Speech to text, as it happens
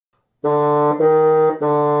How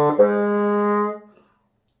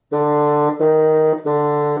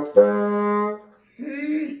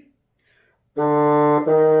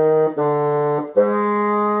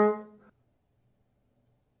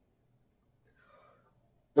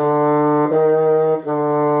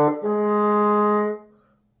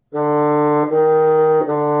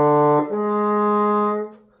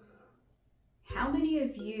many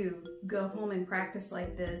of you go home and practice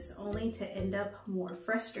like this only to end up more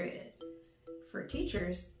frustrated? For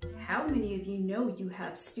teachers, how many of you know you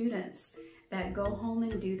have students that go home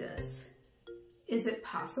and do this? Is it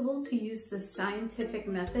possible to use the scientific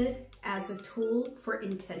method as a tool for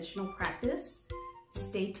intentional practice?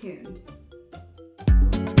 Stay tuned.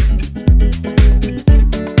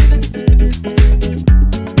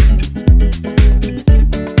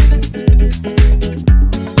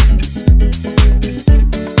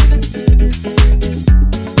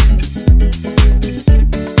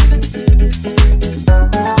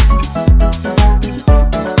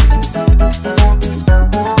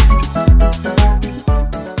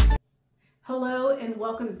 Hello and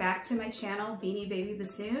welcome back to my channel, Beanie Baby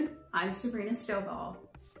Bassoon. I'm Sabrina Stovall.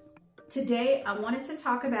 Today I wanted to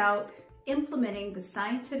talk about implementing the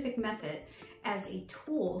scientific method as a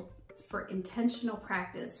tool for intentional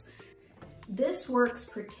practice. This works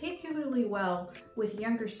particularly well with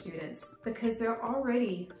younger students because they're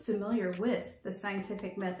already familiar with the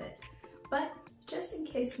scientific method. But just in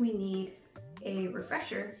case we need a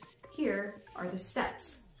refresher, here are the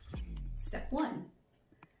steps. Step 1.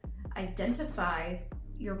 Identify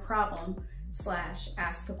your problem /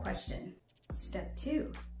 ask a question. Step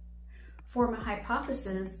 2, form a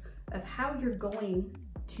hypothesis of how you're going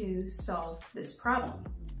to solve this problem.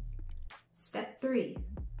 Step 3,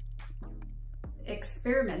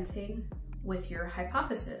 experimenting with your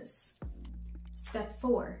hypothesis. Step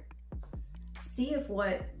 4, see if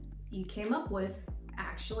what you came up with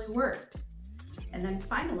actually worked. And then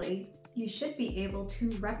finally, you should be able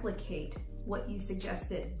to replicate what you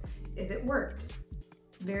suggested if it worked.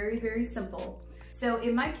 Very, very simple. So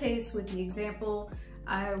in my case, with the example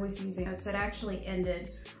I was using, notes that actually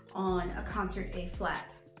ended on a concert A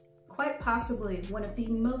flat. Quite possibly one of the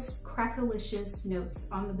most crackalicious notes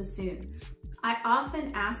on the bassoon. I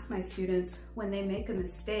often ask my students when they make a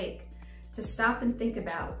mistake to stop and think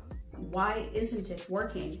about why isn't it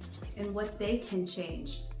working and what they can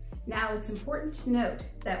change. Now it's important to note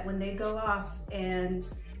that when they go off and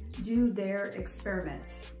do their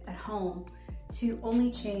experiment at home, to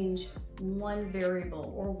only change one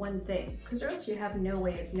variable or one thing, because or else you have no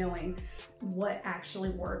way of knowing what actually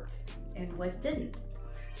worked and what didn't.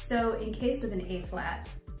 So in case of an A flat,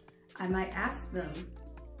 I might ask them,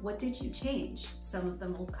 what did you change? Some of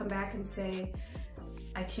them will come back and say,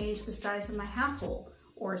 I changed the size of my half hole.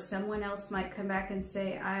 Or someone else might come back and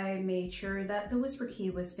say, I made sure that the whisper key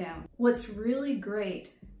was down. What's really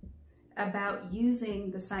great about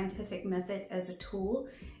using the scientific method as a tool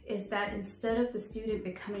is that instead of the student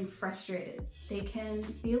becoming frustrated, they can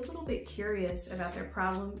be a little bit curious about their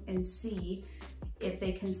problem and see if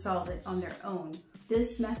they can solve it on their own.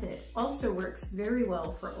 This method also works very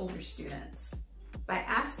well for older students. By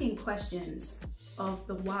asking questions of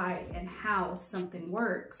the why and how something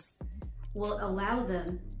works, will allow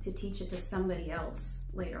them to teach it to somebody else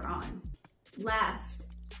later on. Last,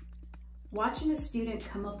 watching a student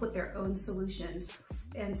come up with their own solutions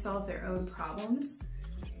and solve their own problems,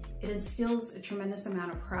 it instills a tremendous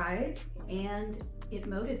amount of pride and it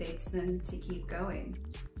motivates them to keep going.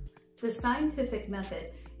 The scientific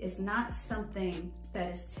method is not something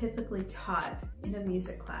that is typically taught in a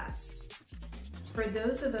music class. For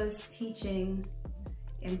those of us teaching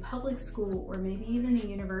in public school or maybe even a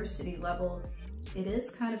university level, it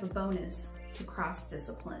is kind of a bonus to cross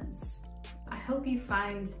disciplines. I hope you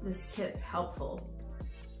find this tip helpful.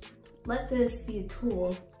 Let this be a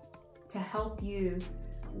tool to help you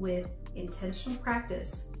with intentional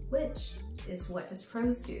practice, which is what us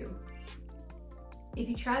pros do. If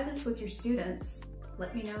you try this with your students,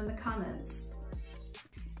 let me know in the comments.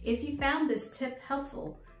 If you found this tip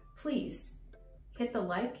helpful, please hit the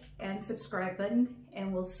like and subscribe button,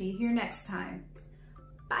 and we'll see you here next time.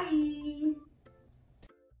 Bye!